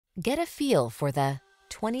Get a feel for the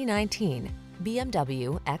 2019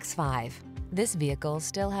 BMW X5. This vehicle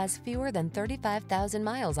still has fewer than 35,000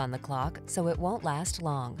 miles on the clock, so it won't last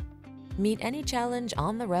long. Meet any challenge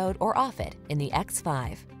on the road or off it in the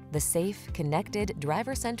X5, the safe, connected,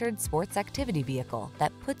 driver-centered sports activity vehicle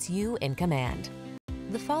that puts you in command.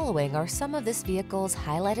 The following are some of this vehicle's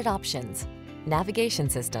highlighted options: navigation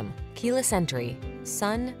system, keyless entry,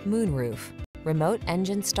 sun, moonroof, remote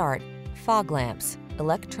engine start, fog lamps,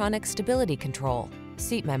 electronic stability control,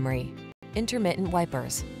 seat memory, intermittent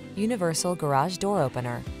wipers, universal garage door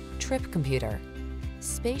opener, trip computer.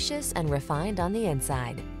 Spacious and refined on the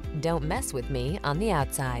inside. Don't mess with me on the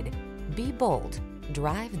outside. Be bold.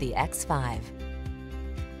 Drive the X5.